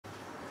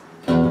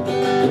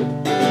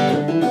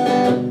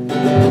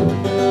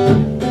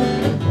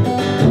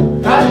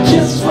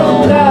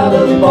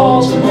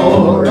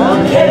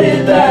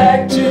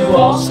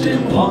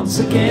once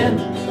again.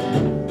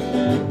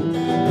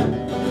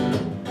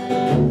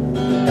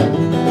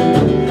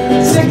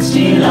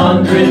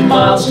 1,600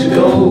 miles to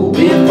go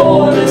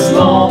before this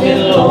long and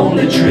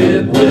lonely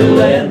trip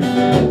will end.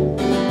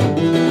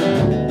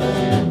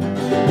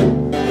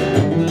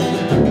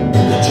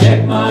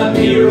 Check my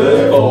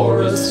mirror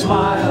for a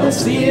smile,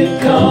 see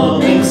it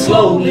coming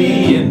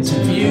slowly into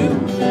view.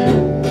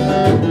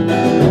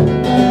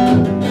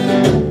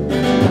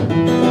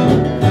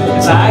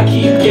 As I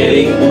keep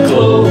getting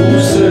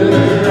closer,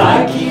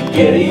 I keep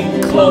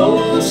getting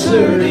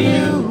closer to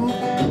you.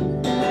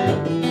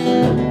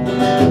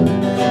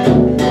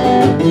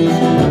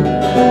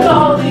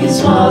 All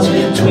these miles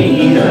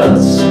between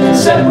us,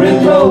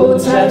 separate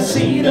roads have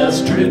seen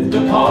us drift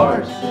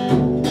apart.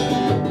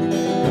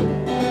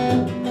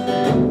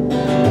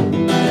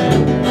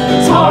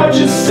 It's hard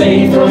to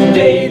say from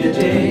day to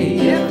day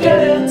if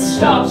dead-end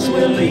stops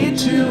will lead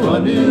to a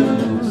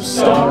new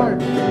start.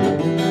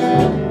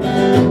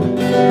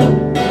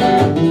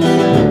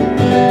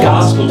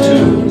 Gospel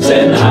tunes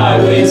and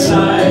highway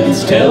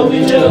signs tell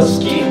me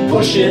just keep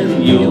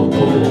pushing, you'll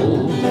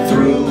pull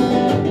through.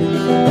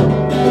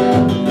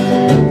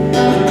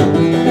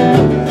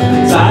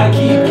 As I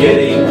keep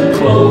getting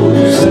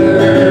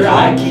closer,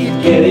 I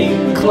keep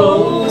getting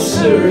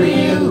closer to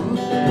you.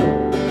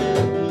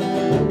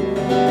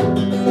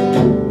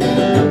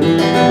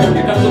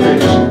 Here comes the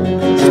bridge.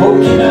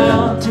 Smoky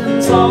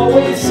mountains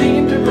always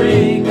seem to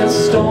bring a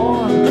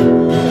storm.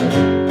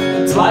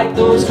 It's like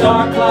those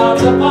dark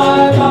clouds up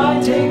high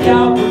might take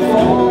out the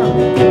form.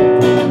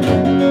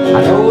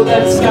 I know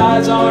that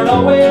skies aren't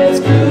always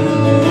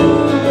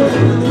blue,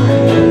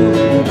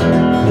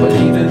 but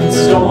even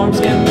storms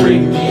can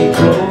bring me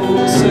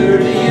closer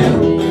to you.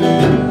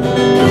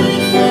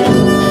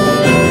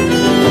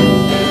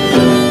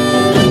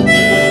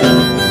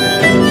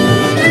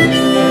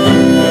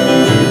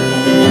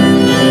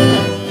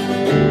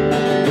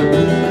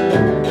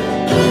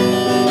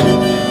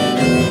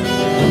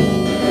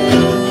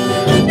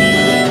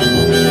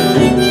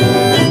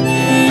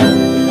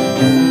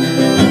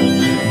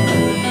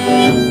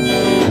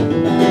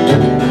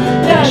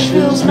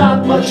 Nashville's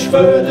not much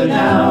further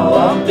now.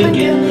 I'm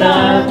thinking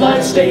I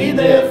might stay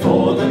there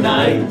for the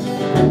night.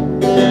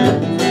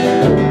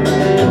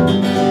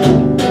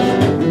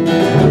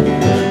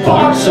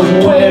 Park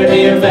somewhere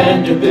near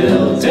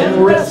Vanderbilt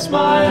and rest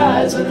my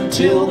eyes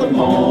until the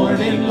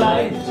morning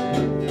light.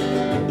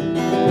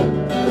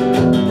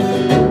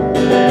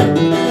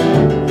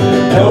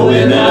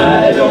 Knowing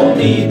I don't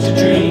need to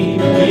dream,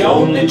 the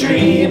only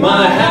dream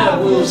I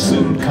have will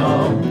soon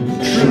come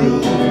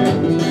true.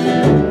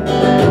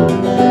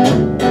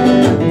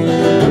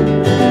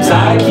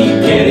 I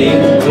keep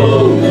getting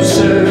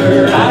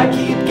closer, I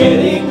keep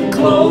getting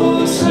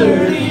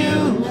closer to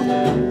you.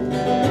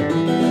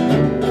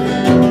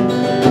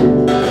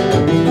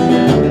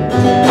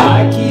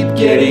 I keep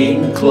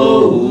getting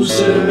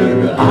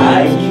closer,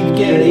 I keep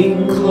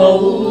getting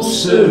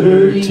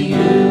closer to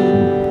you.